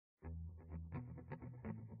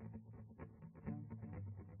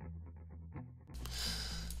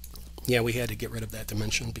Yeah, we had to get rid of that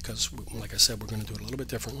dimension because, like I said, we're going to do it a little bit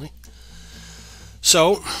differently.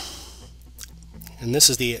 So, and this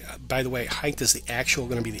is the, by the way, height is the actual,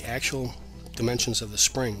 going to be the actual dimensions of the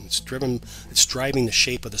spring. It's driving the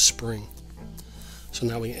shape of the spring. So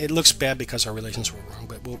now it looks bad because our relations were wrong,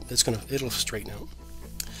 but it'll straighten out.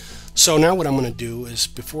 So now what I'm going to do is,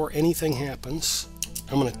 before anything happens,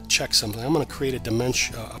 I'm going to check something. I'm going to create a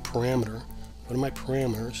dimension, a parameter. What are my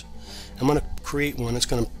parameters? I'm going to create one. It's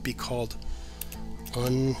going to be called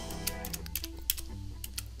uncompressed,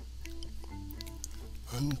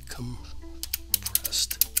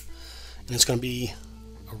 and it's going to be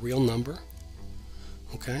a real number.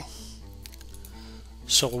 Okay.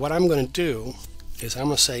 So what I'm going to do is I'm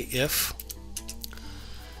going to say if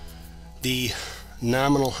the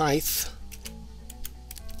nominal height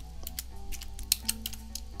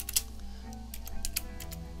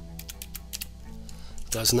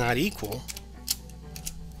does not equal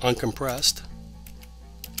uncompressed,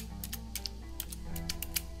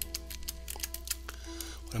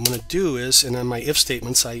 what I'm going to do is, and on my if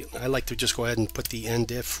statements, I like to just go ahead and put the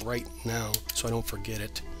end if right now so I don't forget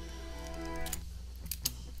it.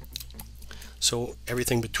 So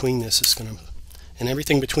everything between this is going to, and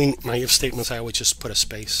everything between my if statements, I always just put a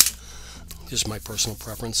space. This is my personal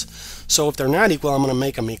preference. So if they're not equal, I'm going to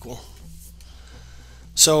make them equal.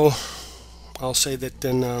 So I'll say that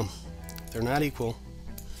then they're not equal.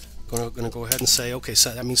 I'm going to go ahead and say, okay,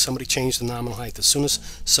 so that means somebody changed the nominal height. As soon as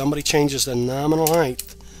somebody changes the nominal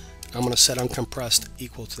height, I'm going to set uncompressed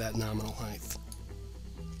equal to that nominal height.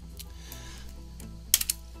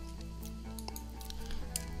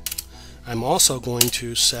 I'm also going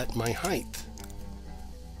to set my height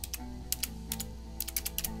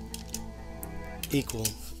equal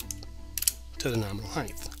to the nominal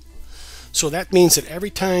height. So that means that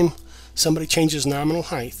every time somebody changes nominal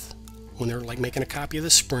height, when they're like making a copy of the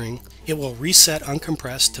spring, it will reset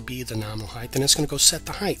uncompressed to be the nominal height, and it's going to go set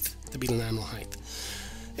the height to be the nominal height.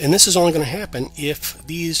 And this is only going to happen if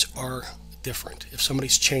these are different, if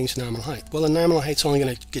somebody's changed nominal height. Well, the nominal height's only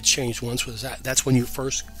going to get changed once. That's when you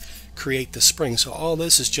first create the spring. So all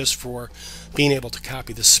this is just for being able to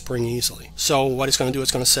copy the spring easily. So what it's going to do,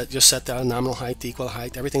 it's going to just set the nominal height to equal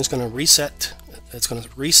height. Everything's going to reset. It's going to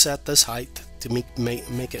reset this height to make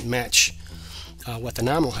it match what the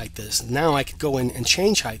nominal height is. Now I could go in and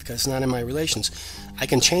change height because it's not in my relations. I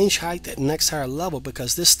can change height at the next higher level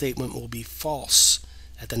because this statement will be false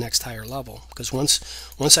at the next higher level, because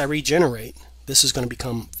once I regenerate, this is going to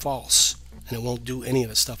become false and it won't do any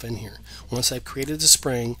of the stuff in here. Once I've created the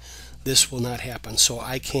spring, this will not happen. So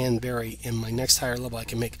I can vary in my next higher level. I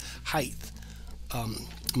can make height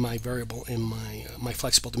my variable in my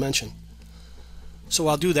flexible dimension. So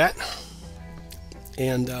I'll do that,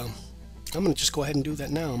 and I'm going to just go ahead and do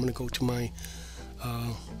that now. I'm going to go to my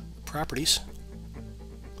properties.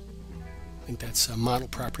 I think that's model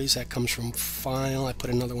properties. That comes from file. I put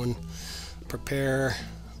another one, prepare.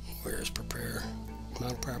 Where's prepare?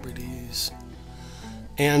 Model properties.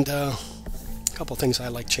 And a couple things I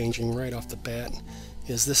like changing right off the bat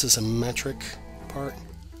is this is a metric part.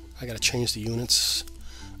 I got to change the units,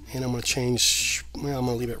 and I'm going to change. Well, I'm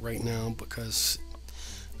going to leave it right now because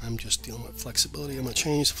I'm just dealing with flexibility. I'm going to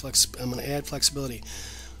change the I'm going to add flexibility.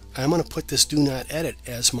 I'm going to put this do not edit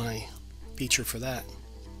as my feature for that.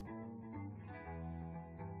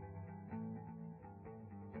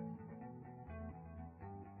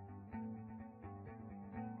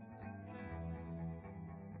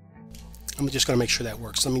 I'm just going to make sure that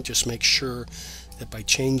works. Let me just make sure that by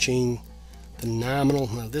changing the nominal,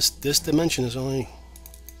 now this dimension is only,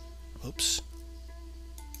 oops,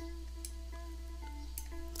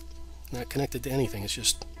 not connected to anything. It's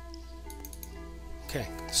just, okay,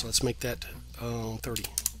 so let's make that 30.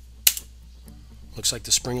 Looks like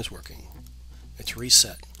the spring is working. It's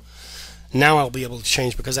reset. Now I'll be able to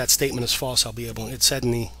change, because that statement is false. I'll be able, it said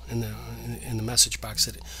in the message box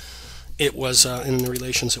that it was in the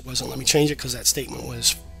relations it wasn't. Let me change it because that statement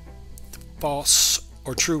was false,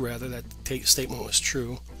 or true rather. That statement was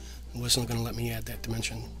true. It wasn't going to let me add that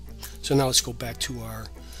dimension. So now let's go back to our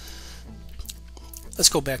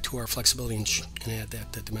flexibility and add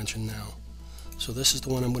that dimension now. So this is the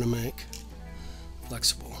one I'm going to make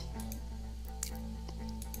flexible.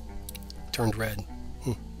 Turned red.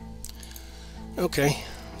 Okay,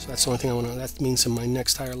 so that's the only thing I want to. That means in my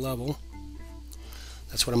next higher level,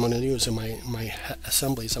 that's what I'm going to use in my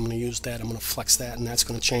assemblies. I'm going to use that. I'm going to flex that, and that's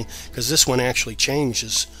going to change, because this one actually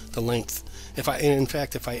changes the length. In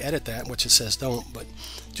fact, if I edit that, which it says don't, but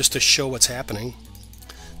just to show what's happening,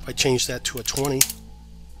 if I change that to a 20,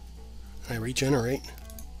 and I regenerate,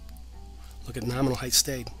 look at nominal height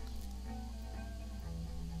stayed.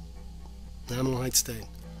 Nominal height stayed.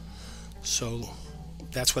 So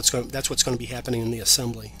that's what's going to be happening in the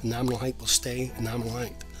assembly. Nominal height will stay nominal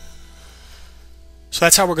height. So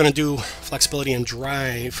that's how we're going to do flexibility and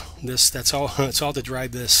drive this. That's all. It's all to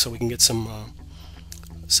drive this, so we can get some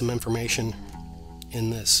information in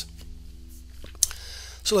this.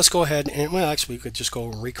 So let's go ahead and, well, actually we could just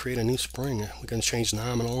go and recreate a new spring. We can change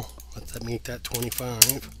nominal. Let that make that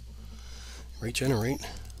 25. Regenerate.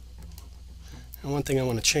 And one thing I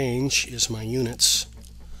want to change is my units.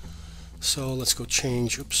 So let's go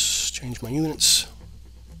change my units.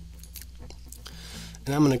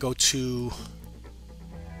 And I'm going to go to,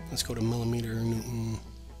 let's go to millimeter Newton.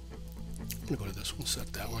 I'm going to go to this one,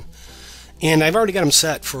 set that one. And I've already got them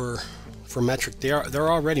set for metric. They're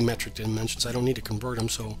already metric dimensions. I don't need to convert them,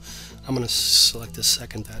 so I'm going to select this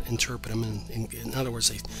second that interpret them. In other words,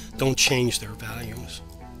 they don't change their values.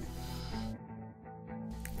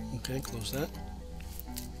 Okay, close that.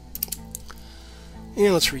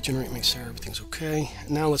 And let's regenerate, make sure everything's okay.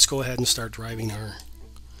 Now let's go ahead and start driving our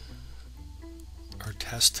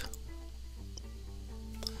test.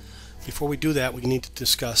 Before we do that, we need to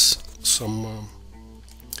discuss some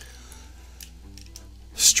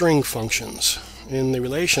string functions. In the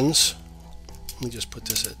relations, let me just put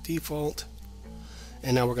this at default.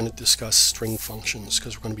 And now we're going to discuss string functions,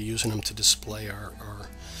 because we're going to be using them to display our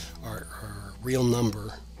real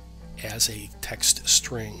number as a text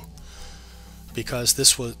string. Because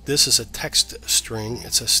this is a text string,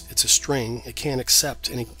 it's a string. It can't accept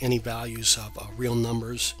any values of real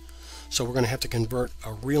numbers. So we're going to have to convert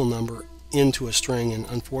a real number into a string, and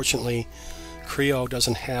unfortunately Creo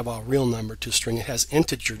doesn't have a real number to string. It has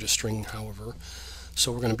integer to string, however.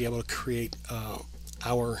 So we're going to be able to create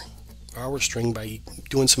our string by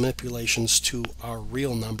doing some manipulations to our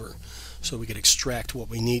real number, so we could extract what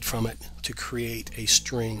we need from it to create a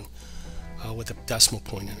string with a decimal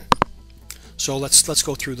point in it. So let's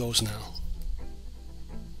go through those now.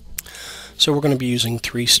 So we're going to be using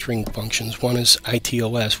three string functions. One is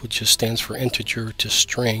ITOS, which just stands for integer to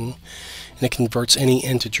string, and it converts any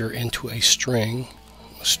integer into a string.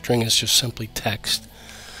 A string is just simply text.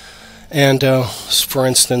 And for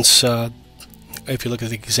instance, if you look at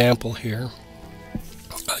the example here,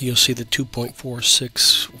 you'll see that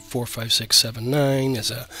 2.4645679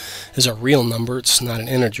 is a real number. It's not an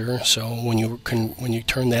integer. So when you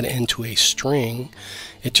turn that into a string,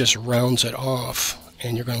 it just rounds it off,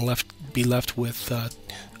 and you're going to be left with a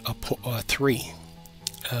 3.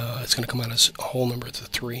 It's going to come out as a whole number. It's a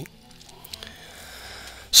 3.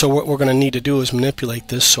 So what we're going to need to do is manipulate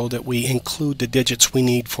this so that we include the digits we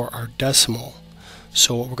need for our decimal.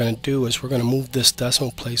 So what we're going to do is we're going to move this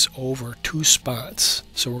decimal place over 2 spots.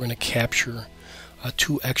 So we're going to capture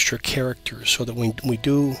 2 extra characters, so that when we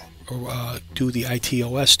do the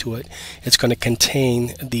ITOS to it, it's going to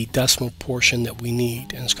contain the decimal portion that we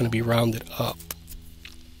need, and it's going to be rounded up.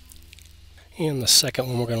 And the second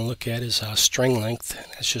one we're going to look at is string length.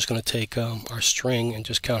 It's just going to take our string and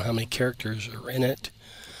just count how many characters are in it.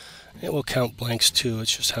 It will count blanks too.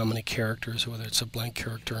 It's just how many characters, whether it's a blank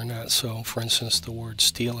character or not. So for instance, the word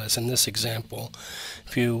steel, as in this example,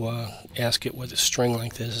 if you ask it what the string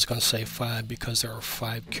length is, it's going to say 5, because there are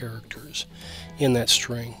 5 characters in that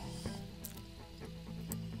string.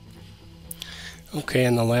 Okay,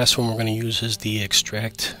 and the last one we're going to use is the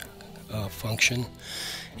extract function.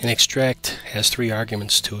 And extract has 3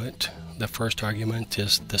 arguments to it. The first argument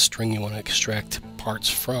is the string you want to extract parts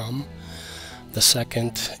from. The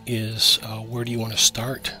second is where do you want to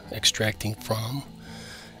start extracting from,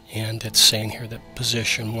 and it's saying here that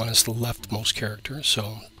position 1 is the leftmost character,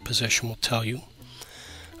 so position will tell you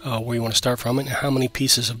where you want to start from and how many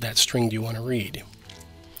pieces of that string do you want to read.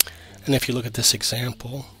 And if you look at this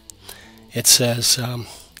example, it says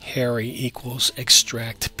Harry equals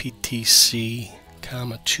extract PTC,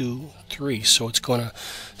 comma 2, 3. So it's going to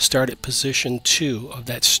start at position 2 of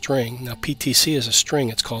that string. Now PTC is a string.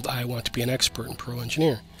 It's called I want to be an expert in Pro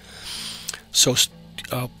Engineer. So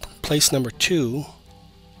place number 2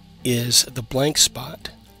 is the blank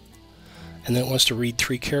spot, and then it wants to read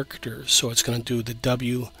 3 characters. So it's going to do the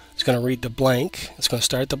W. It's going to read the blank. It's going to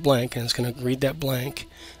start at the blank, and it's going to read that blank,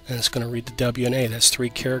 and it's going to read the W and A. That's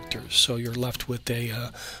 3 characters. So you're left with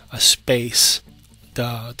a space,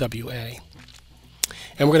 the WA.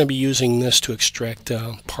 And we're going to be using this to extract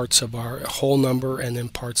parts of our whole number, and then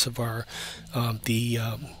parts of our the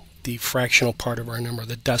fractional part of our number,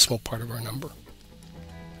 the decimal part of our number.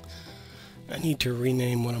 I need to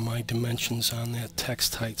rename one of my dimensions on that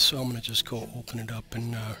text height, so I'm going to just go open it up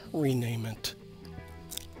and rename it.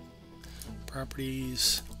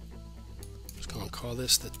 Properties. I'm just going to call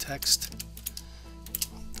this the text,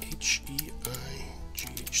 HEIGHT.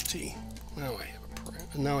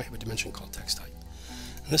 Now I have a dimension called text height.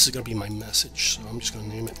 And this is going to be my message, so I'm just going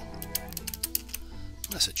to name it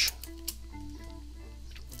message.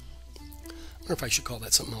 I wonder if I should call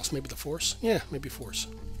that something else. Maybe the force? Yeah, maybe force.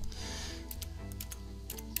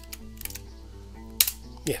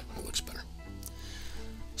 Yeah, that looks better.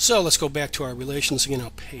 So let's go back to our relations again.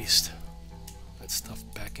 I'll paste that stuff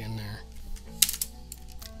back in there.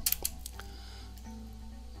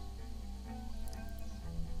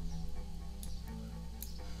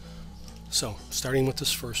 So starting with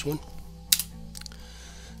this first one.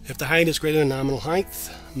 If the height is greater than nominal height,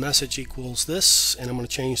 message equals this, and I'm going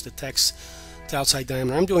to change the text to outside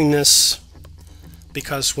diameter. I'm doing this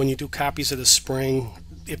because when you do copies of the spring,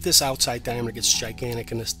 if this outside diameter gets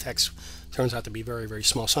gigantic and this text turns out to be very, very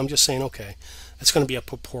small, so I'm just saying, okay, it's going to be a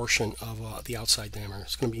proportion of the outside diameter.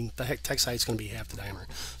 It's going to be, the text height is going to be half the diameter.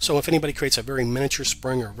 So if anybody creates a very miniature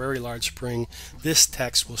spring or a very large spring, this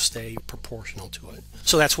text will stay proportional to it.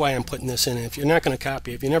 So that's why I'm putting this in. And if you're not going to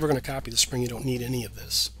copy, if you're never going to copy the spring, you don't need any of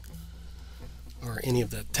this, or any of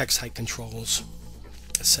the text height controls,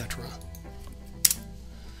 etc.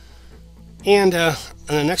 And on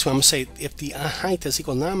the next one, I'm going to say if the height is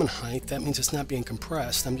equal to nominal height, that means it's not being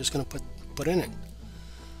compressed. I'm just going to put in it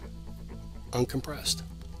uncompressed,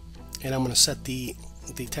 and I'm going to set the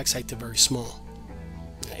text height to very small,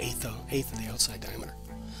 eighth of the outside diameter.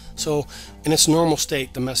 So in its normal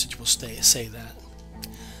state, the message will say that.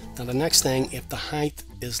 Now the next thing, if the height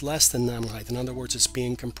is less than nominal height, in other words, it's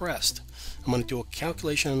being compressed, I'm going to do a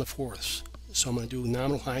calculation on the force. So I'm going to do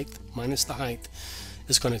nominal height minus the height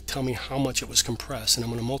is going to tell me how much it was compressed, and I'm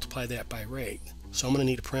going to multiply that by rate. So I'm going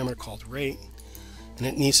to need a parameter called rate, and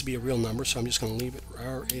it needs to be a real number, so I'm just going to leave it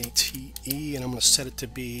R-A-T-E, and I'm going to set it to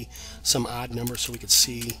be some odd number so we could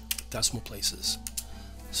see decimal places.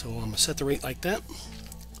 So I'm going to set the rate like that.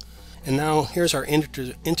 And now here's our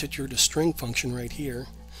integer to string function right here.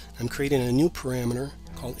 I'm creating a new parameter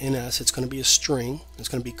called ns. It's going to be a string. It's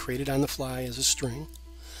going to be created on the fly as a string.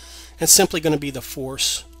 It's simply going to be the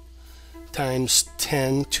force times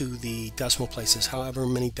 10 to the decimal places, however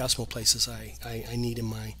many decimal places I need in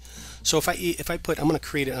my. So if I put, I'm going to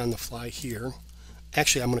create it on the fly here.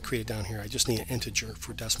 Actually, I'm going to create it down here. I just need an integer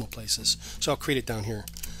for decimal places, so I'll create it down here.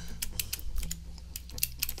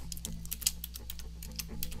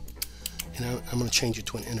 And I'm going to change it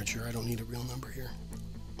to an integer. I don't need a real number here.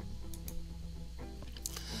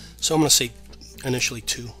 So I'm going to say initially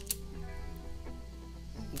 2.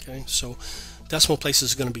 Okay, so decimal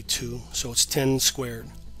places is going to be 2, so it's 10 squared.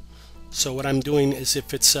 So what I'm doing is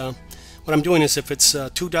if it's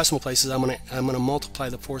 2 decimal places, I'm going to multiply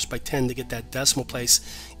the force by 10 to get that decimal place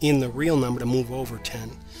in the real number to move over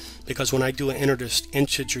 10. Because when I do an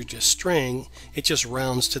integer to string, it just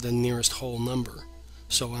rounds to the nearest whole number.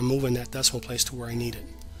 So I'm moving that decimal place to where I need it.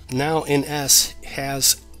 Now ns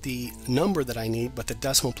has the number that I need, but the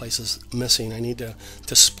decimal place is missing. I need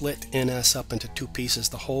to split ns up into 2 pieces,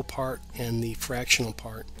 the whole part and the fractional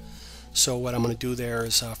part. So what I'm going to do there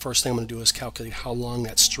is, first thing I'm going to do is calculate how long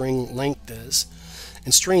that string length is.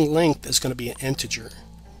 And string length is going to be an integer.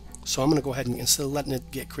 So I'm going to go ahead and, instead of letting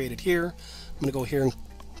it get created here, I'm going to go here and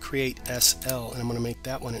create SL, and I'm going to make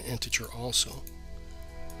that one an integer also.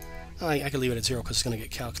 I can leave it at 0 because it's going to get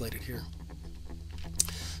calculated here.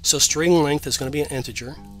 So string length is going to be an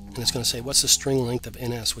integer, and it's going to say what's the string length of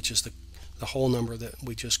ns, which is the whole number that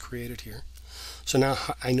we just created here. So now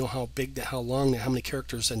I know how big that, how long that, how many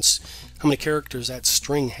characters that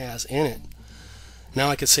string has in it. Now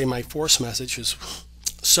I could say my force message is,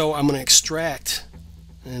 so I'm going to extract,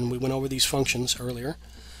 and we went over these functions earlier.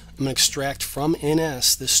 I'm going to extract from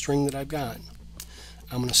ns this string that I've got.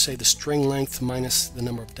 I'm going to say the string length minus the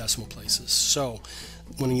number of decimal places. So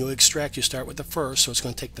when you extract, you start with the first, so it's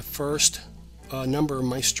going to take the first number in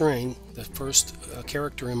my string, the first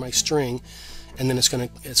character in my string, and then it's going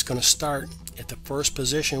to start at the first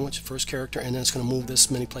position, which is the first character, and then it's going to move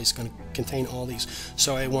this many places. It's going to contain all these.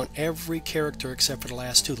 So I want every character except for the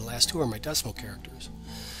last 2. The last 2 are my decimal characters.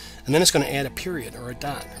 And then it's going to add a period or a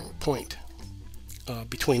dot or a point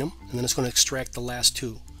between them, and then it's going to extract the last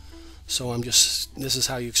 2. So this is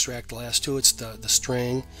how you extract the last 2. It's the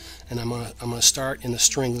string, and I'm gonna start in the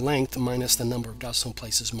string length minus the number of decimal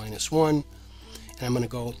places minus 1, and I'm gonna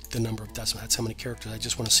go the number of decimal. That's how many characters I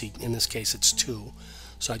just want to see. In this case, it's 2.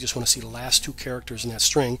 So I just want to see the last 2 characters in that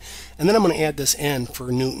string, and then I'm going to add this n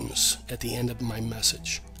for newtons at the end of my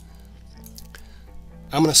message.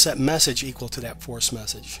 I'm going to set message equal to that force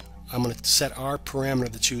message. I'm going to set our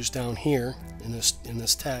parameter that's used down here in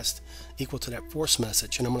this test equal to that force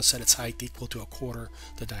message, and I'm going to set its height equal to 1/4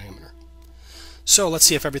 the diameter. So let's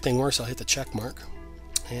see if everything works. I'll hit the check mark,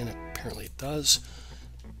 and apparently it does.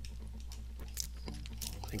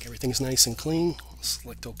 I think everything's nice and clean.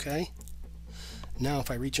 Select OK. Now if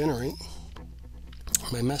I regenerate,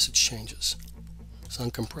 my message changes. It's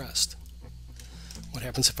uncompressed. What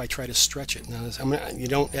happens if I try to stretch it? Now, you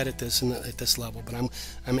don't edit this at this level, but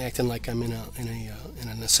I'm acting like I'm in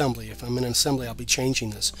an assembly. If I'm in an assembly, I'll be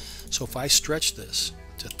changing this. So if I stretch this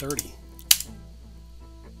to 30,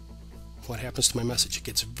 what happens to my message? It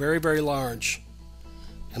gets very, very large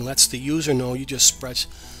and lets the user know you just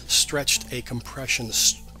stretched a compression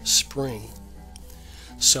spring.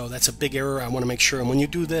 So that's a big error. I want to make sure. And when you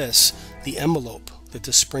do this, the envelope that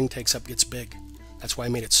this spring takes up gets big. That's why I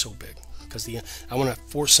made it so big, because I want to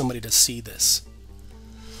force somebody to see this.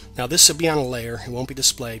 Now this will be on a layer. It won't be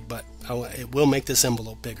displayed, but it will make this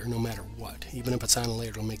envelope bigger no matter what. Even if it's on a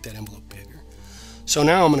layer, it'll make that envelope bigger. So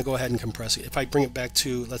now I'm going to go ahead and compress it. If I bring it back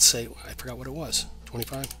to, let's say, I forgot what it was,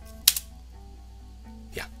 25?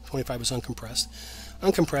 Yeah, 25 was uncompressed.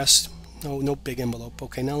 Uncompressed, no big envelope.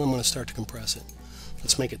 Okay, now I'm going to start to compress it.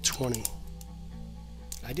 Let's make it 20.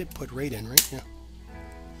 I did put rate in, right? Yeah.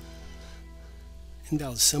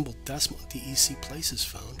 Invalid symbol decimal DEC places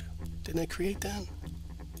found. Didn't I create that?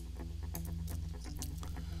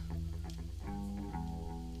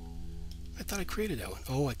 I thought I created that one.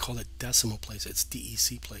 Oh, I called it decimal place. It's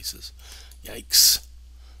DEC places. Yikes.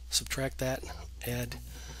 Subtract that. Add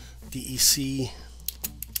DEC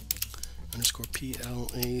underscore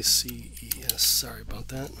PLACES. Sorry about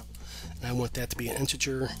that. And I want that to be an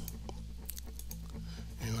integer.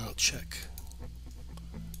 And I'll check.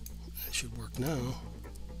 That should work now.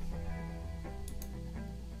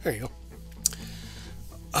 There you go.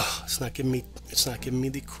 It's not giving me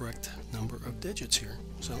the correct number of digits here.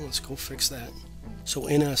 So let's go fix that. So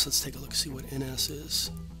NS, let's take a look, see what NS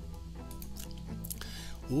is.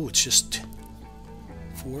 Ooh, it's just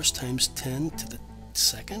 4 times 10 to the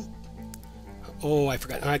second. Oh, I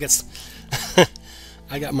forgot. I got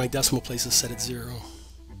I got my decimal places set at 0.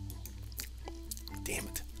 Damn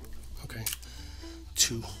it. Okay.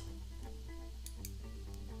 2.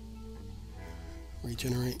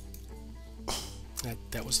 Regenerate.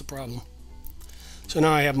 That was the problem. So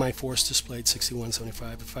now I have my force displayed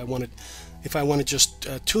 6175. If I wanted just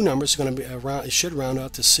 2 numbers, it's going to be around. It should round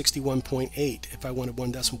out to 61.8. If I wanted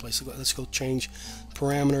 1 decimal place, let's go change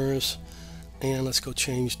parameters, and let's go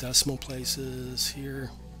change decimal places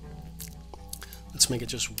here. Let's make it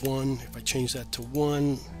just 1. If I change that to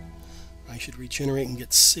 1, I should regenerate and get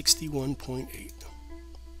 61.8.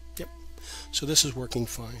 Yep. So this is working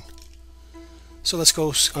fine. So let's go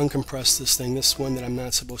uncompress this thing, this one that I'm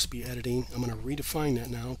not supposed to be editing. I'm going to redefine that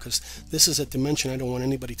now because this is a dimension I don't want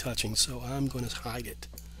anybody touching, so I'm going to hide it.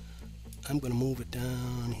 I'm going to move it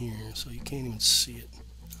down here so you can't even see it.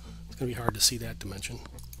 It's going to be hard to see that dimension.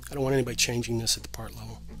 I don't want anybody changing this at the part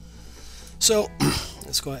level. So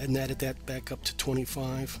let's go ahead and edit that back up to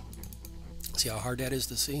 25. See how hard that is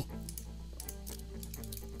to see?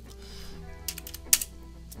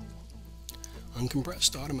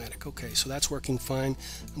 Uncompressed, automatic. Okay, so that's working fine.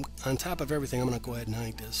 On top of everything, I'm going to go ahead and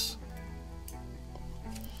hide this.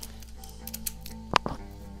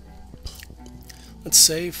 Let's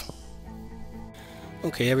save.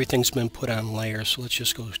 Okay, everything's been put on layers, so let's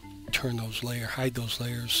just go turn those layers, hide those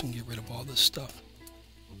layers, and get rid of all this stuff.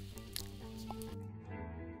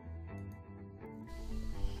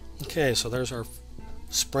 Okay, so there's our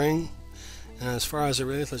spring. And as far as it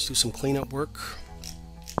is, let's do some cleanup work.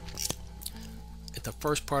 At the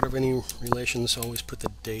first part of any relations, always put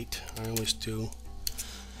the date. I always do.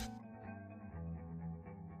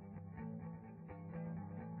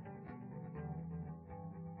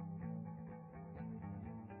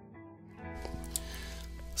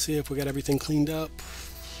 See if we got everything cleaned up.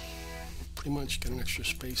 Pretty much got an extra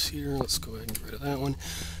space here. Let's go ahead and get rid of that one.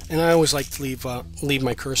 And I always like to leave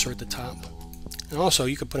my cursor at the top. And also,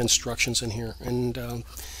 you could put instructions in here. And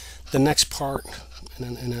the next part,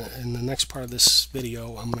 in the next part of this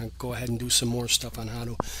video, I'm going to go ahead and do some more stuff on how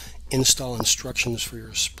to install instructions for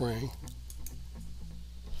your spring.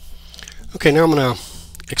 Okay, now I'm going to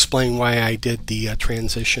explain why I did the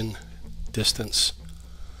transition distance.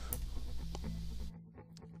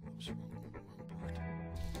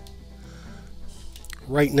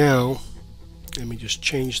 Right now, let me just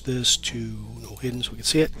change this to no hidden so we can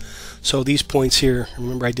see it. So these points here,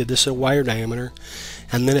 remember I did this at a wire diameter,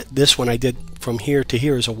 and then this one I did from here to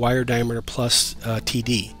here is a wire diameter plus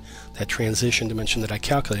TD, that transition dimension that I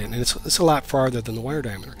calculated, and it's a lot farther than the wire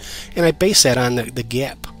diameter. And I base that on the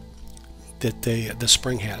gap that the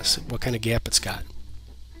spring has, what kind of gap it's got.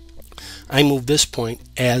 I move this point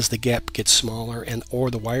as the gap gets smaller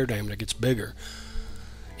or the wire diameter gets bigger.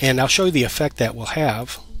 And I'll show you the effect that will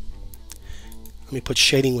have. Let me put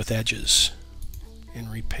shading with edges.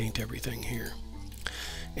 and repaint everything here.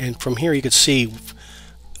 And from here you can see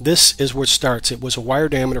this is where it starts. It was a wire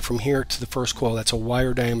diameter from here to the first coil. That's a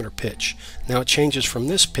wire diameter pitch. Now it changes from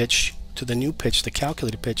this pitch to the new pitch, the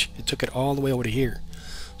calculated pitch. It took it all the way over to here.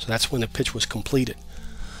 So that's when the pitch was completed.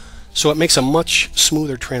 So it makes a much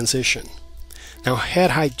smoother transition. Now had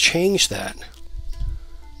I changed that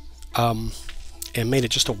and made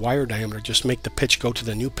it just a wire diameter, just make the pitch go to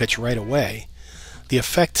the new pitch right away, the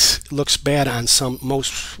effect looks bad on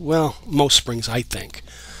most springs, I think.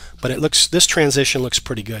 But this transition looks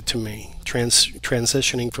pretty good to me.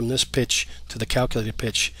 Transitioning from this pitch to the calculated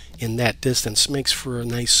pitch in that distance makes for a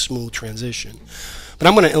nice smooth transition. But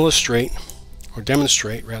I'm going to illustrate, or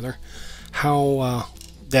demonstrate rather, how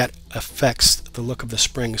that affects the look of the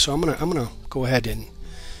spring. So I'm gonna go ahead and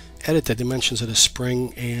edit the dimensions of the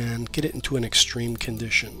spring and get it into an extreme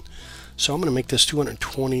condition. So I'm going to make this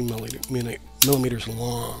 220 millimeters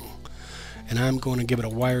long, and I'm going to give it a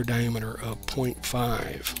wire diameter of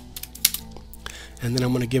 0.5. And then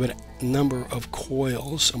I'm going to give it a number of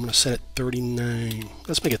coils. I'm going to set it 39.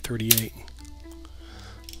 Let's make it 38.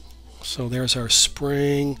 So there's our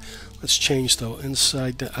spring. Let's change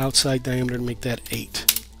the outside diameter to make that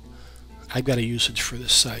 8. I've got a usage for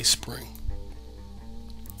this size spring.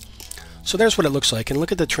 So there's what it looks like, and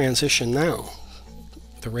look at the transition now,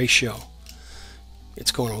 the ratio.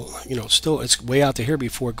 It's going, still it's way out to here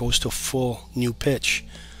before it goes to full new pitch.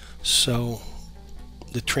 So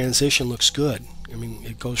the transition looks good. I mean,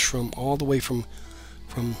 it goes from all the way from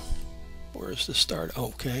where's the start?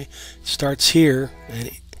 Okay, it starts here and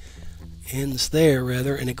it ends there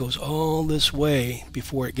rather, and it goes all this way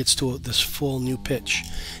before it gets to this full new pitch,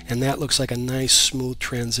 and that looks like a nice smooth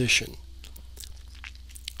transition.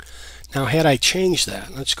 Now had I changed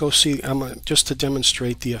that, let's go see, just to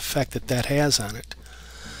demonstrate the effect that has on it,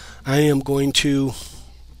 I am going to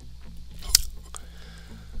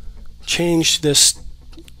change this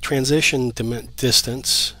transition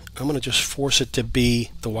distance. I'm going to just force it to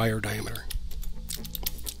be the wire diameter.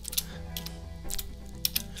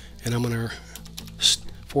 And I'm going to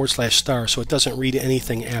 /* so it doesn't read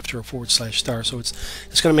anything after a /*. So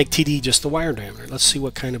it's going to make TD just the wire diameter. Let's see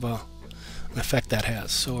what kind of an effect that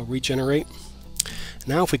has. So I'll regenerate.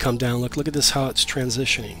 Now if we come down, look at this, how it's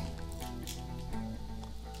transitioning.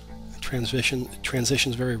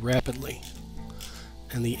 Transitions very rapidly,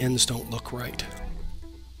 and the ends don't look right.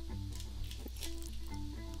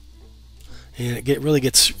 And it really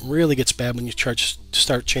gets bad when you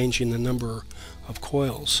start changing the number of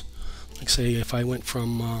coils. Like say if I went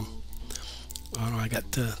from I don't know, I got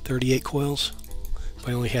 38 coils. If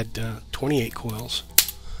I only had 28 coils,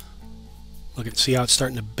 see how it's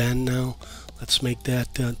starting to bend now. Let's make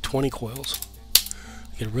that 20 coils.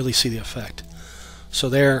 You can really see the effect. So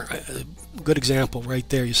there, good example right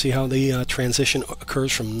there. You see how the transition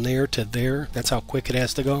occurs from there to there? That's how quick it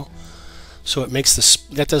has to go. So it makes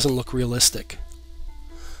that doesn't look realistic.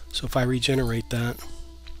 So if I regenerate that,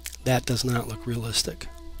 that does not look realistic.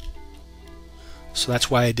 So that's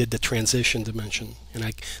why I did the transition dimension,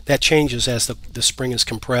 and that changes as the spring is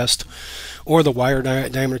compressed, or the wire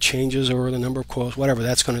diameter changes, or the number of coils, whatever.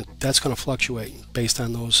 That's gonna fluctuate based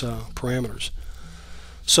on those parameters.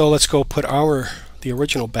 So let's go put the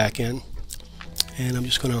original back in, and I'm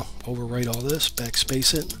just gonna overwrite all this,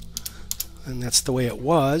 backspace it, and that's the way it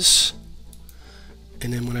was.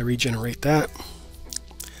 And then when I regenerate that,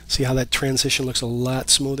 see how that transition looks a lot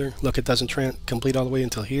smoother? Look, it doesn't complete all the way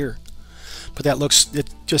until here. But it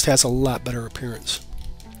just has a lot better appearance.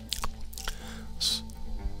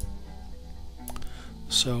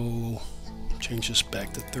 So change this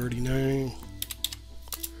back to 39.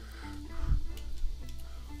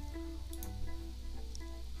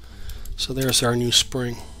 So there's our new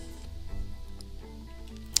spring.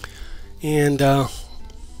 And I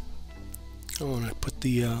want to put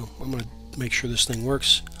I'm going to make sure this thing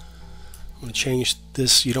works. I'm going to change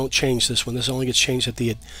this. You don't change this one. This only gets changed at the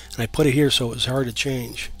end. And I put it here so it was hard to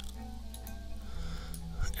change.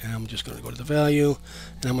 And I'm just going to go to the value,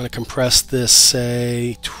 and I'm going to compress this,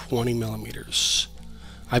 say 20 millimeters.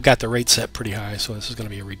 I've got the rate set pretty high, so this is going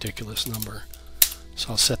to be a ridiculous number. So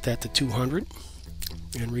I'll set that to 200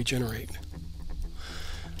 and regenerate.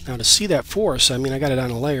 Now to see that force, I mean, I got it on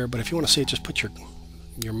a layer, but if you want to see it, just put your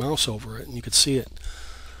mouse over it and you could see it.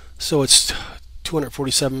 So it's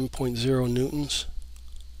 247.0 newtons.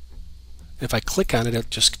 If I click on it, it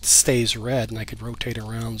just stays red, and I could rotate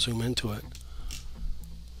around, zoom into it,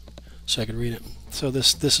 so I could read it. So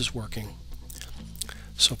this is working.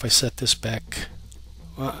 So if I set this back,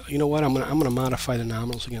 you know what? I'm gonna modify the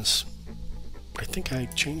nominals against. I think I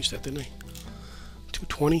changed that, didn't I?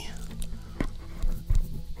 220.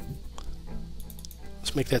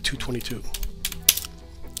 Let's make that 222.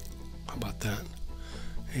 How about that?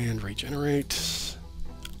 And regenerate.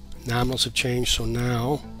 Nominals have changed, so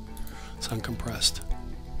now it's uncompressed.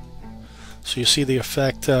 So you see the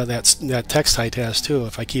effect that text height has too.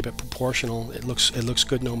 If I keep it proportional, it looks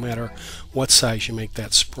good no matter what size you make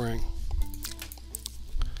that spring.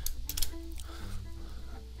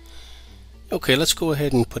 Okay, let's go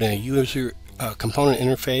ahead and put a user component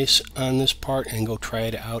interface on this part and go try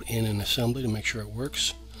it out in an assembly to make sure it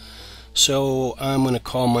works. So I'm going to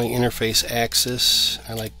call my interface axis.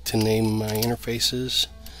 I like to name my interfaces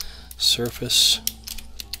surface.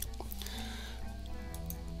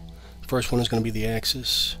 First one is going to be the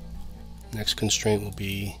axis. Next constraint will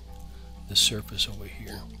be the surface over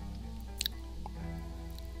here.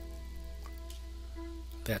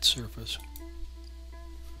 That surface.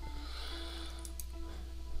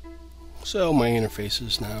 So my interface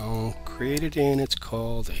is now created and it's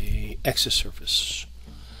called a axis surface.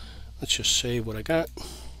 Let's just save what I got.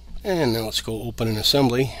 And now let's go open an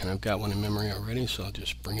assembly. And I've got one in memory already, so I'll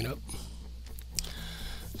just bring it up.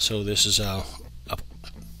 So this is a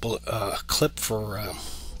clip for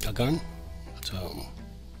a gun. So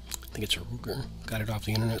I think it's a Ruger. Got it off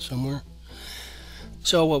the internet somewhere.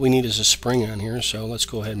 So what we need is a spring on here. So let's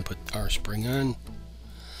go ahead and put our spring on.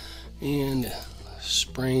 And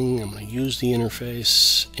spring, I'm going to use the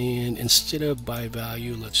interface. And instead of by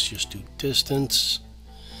value, let's just do distance.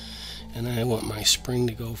 And I want my spring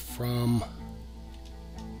to go from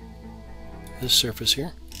this surface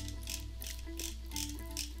here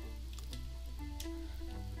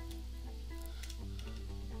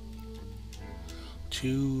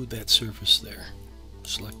to that surface there.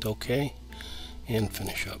 Select OK and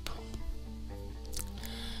finish up.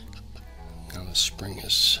 Now the spring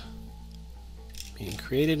is being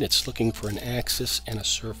created. It's looking for an axis and a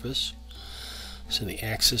surface. So the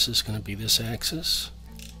axis is going to be this axis.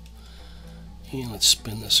 And let's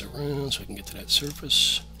spin this around so I can get to that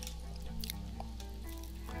surface.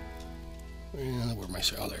 And where am I?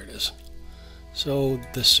 Oh, there it is. So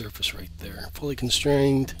this surface right there, fully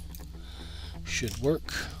constrained, should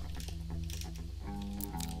work.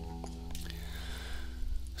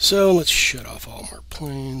 So let's shut off all our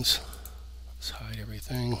planes. Let's hide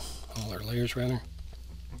everything, all our layers rather.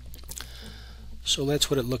 So that's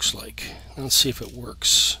what it looks like. Now let's see if it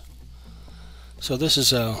works. So this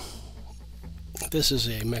is a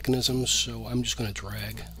mechanism, so I'm just going to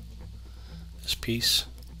drag this piece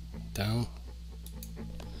down.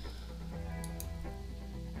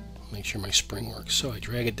 Make sure my spring works. So I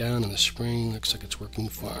drag it down and the spring looks like it's working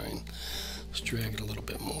fine. Let's drag it a little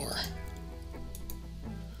bit more.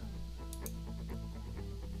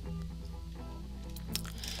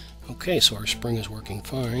 Okay, so our spring is working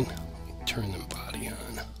fine. Turn the body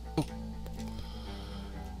on.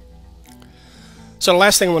 So the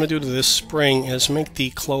last thing I want to do to this spring is make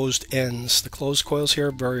the closed ends. The closed coils here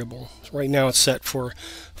are variable. So right now it's set for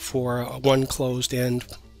one closed end,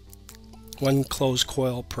 one closed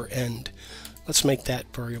coil per end. Let's make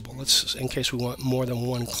that variable. Let's, in case we want more than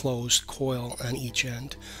one closed coil on each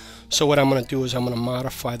end. So what I'm going to do is I'm going to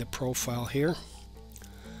modify the profile here.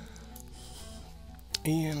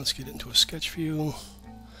 And let's get into a sketch view.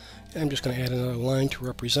 I'm just going to add another line to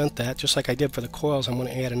represent that. Just like I did for the coils, I'm going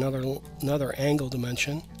to add another angle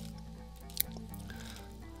dimension.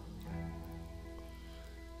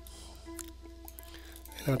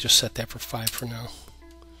 And I'll just set that for 5 for now.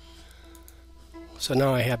 So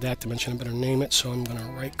now I have that dimension. I better name it. So I'm going to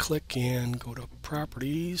right click and go to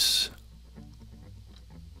Properties.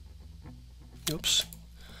 Oops.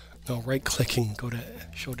 No, right clicking, go to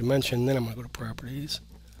Show Dimension, then I'm going to go to Properties.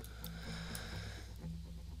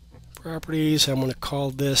 Properties, I'm going to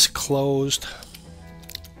call this closed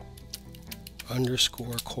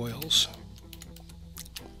underscore coils.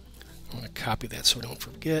 I'm going to copy that so I don't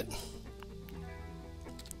forget.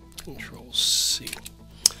 Control C.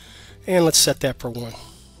 And let's set that for 1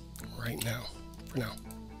 right now, for now.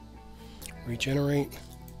 Regenerate.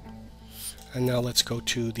 And now let's go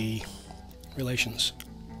to the relations.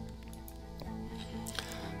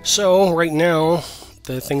 So right now,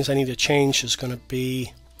 the things I need to change is going to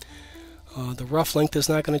be the rough length is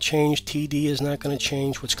not going to change, TD is not going to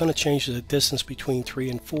change. What's going to change is the distance between 3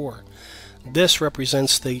 and 4. This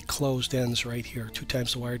represents the closed ends right here, 2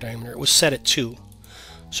 times the wire diameter. It was set at 2.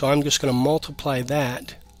 So I'm just going to multiply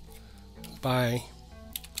that by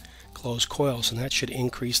closed coils, and that should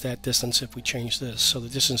increase that distance if we change this. So the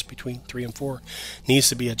distance between 3 and 4 needs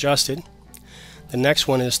to be adjusted. The next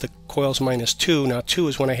one is the coils minus 2. Now 2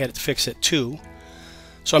 is when I had it fixed at 2.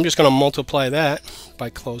 So I'm just going to multiply that by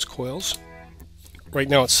closed coils. right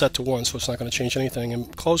now it's set to 1, so it's not going to change anything.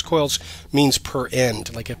 And closed coils means per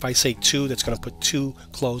end. Like if I say 2, that's going to put 2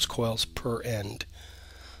 closed coils per end.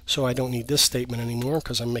 So I don't need this statement anymore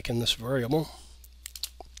because I'm making this variable.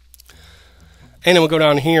 And then we'll go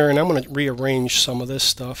down here, and I'm going to rearrange some of this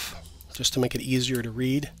stuff just to make it easier to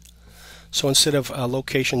read. So instead of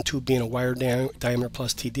location 2 being a wire diameter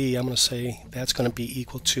plus TD, I'm going to say that's going to be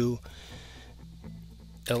equal to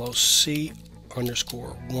LOC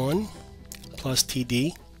underscore 1 plus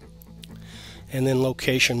TD. And then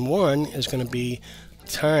location 1 is going to be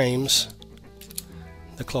times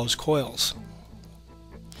the closed coils.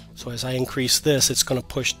 So as I increase this, it's going to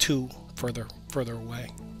push 2 further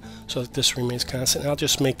away, so that this remains constant. And I'll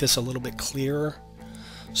just make this a little bit clearer.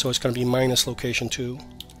 So it's going to be minus location 2,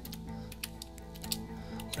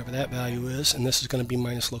 whatever that value is, and this is going to be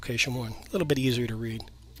minus location 1. A little bit easier to read.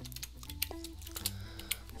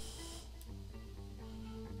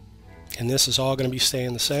 And this is all going to be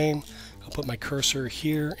staying the same. I'll put my cursor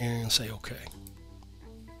here and say OK.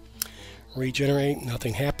 Regenerate,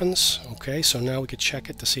 nothing happens. Okay, so now we could check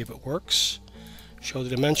it to see if it works. Show the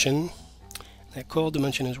dimension. That coil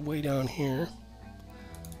dimension is way down here.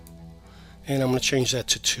 And I'm going to change that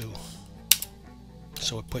to 2.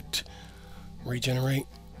 So it put regenerate.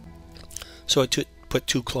 So it put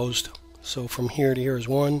 2 closed. So from here to here is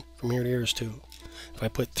 1, from here to here is 2. If I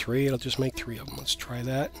put 3, it'll just make 3 of them. Let's try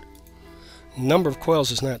that. Number of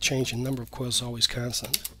coils is not changing. Number of coils is always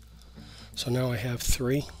constant. So now I have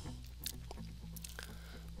 3.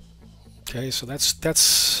 Okay, so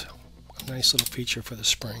that's a nice little feature for the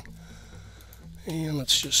spring. And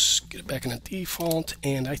let's just get it back in a default,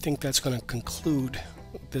 and I think that's going to conclude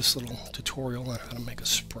this little tutorial on how to make a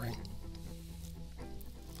spring.